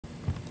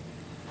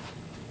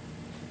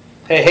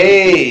Hey,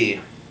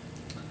 hey!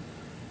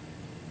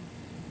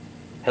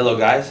 Hello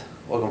guys,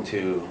 welcome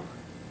to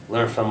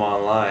Learn Film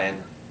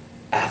Online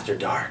After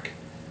Dark.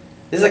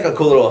 This is like a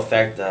cool little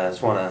effect I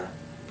just want to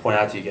point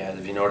out to you guys.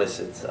 If you notice,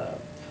 it's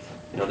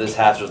this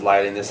half there's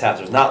lighting, this half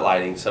there's not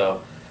lighting.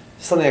 So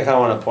it's something I kind of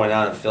want to point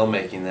out in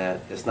filmmaking, that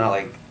it's not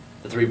like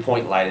the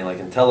 3-point lighting like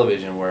in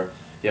television where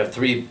you have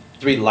three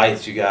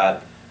lights. You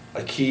got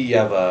a key, you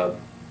have a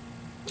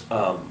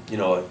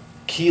a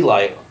key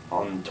light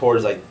on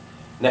towards like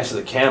next to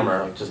the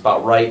camera, which is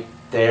about right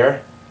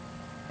there,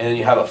 and then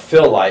you have a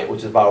fill light, which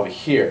is about over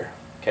here,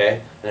 okay,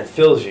 and it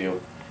fills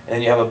you, and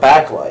then you have a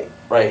backlight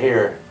right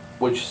here,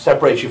 which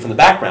separates you from the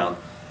background,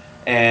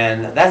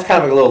 and that's kind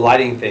of like a little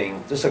lighting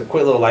thing. Just a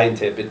quick little lighting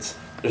tip. There's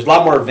a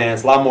lot more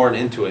advanced, a lot more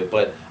into it,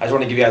 but I just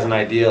want to give you guys an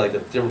idea, like the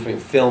difference between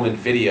film and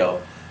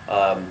video,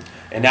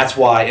 and that's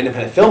why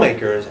independent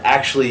filmmakers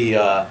actually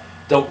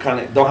don't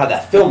have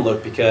that film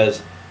look,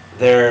 because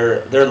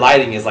their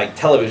lighting is like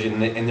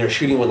television, and they're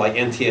shooting with like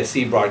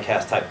NTSC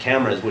broadcast type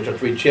cameras, which are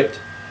 3-chipped,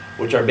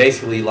 which are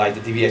basically like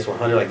the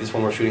DVX100, like this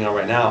one we're shooting on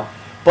right now.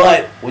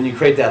 But when you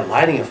create that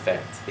lighting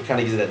effect, it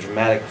kind of gives that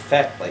dramatic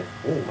effect, like,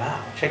 oh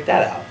wow, check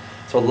that out.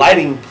 So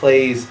lighting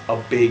plays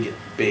a big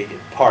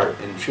part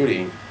in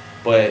shooting.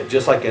 But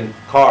just like in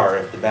a car,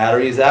 if the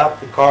battery is out,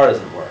 the car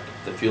doesn't work.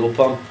 If the fuel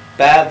pump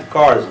bad, the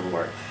car doesn't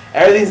work.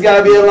 Everything's got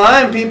to be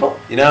aligned, people.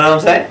 You know what I'm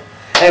saying?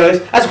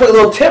 Anyways, that's a quick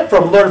little tip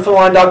from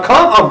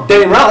LearnFilmOnline.com. I'm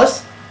Danny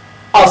Morales.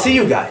 I'll see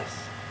you guys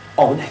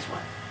on the next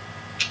one.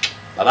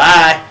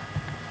 Bye-bye.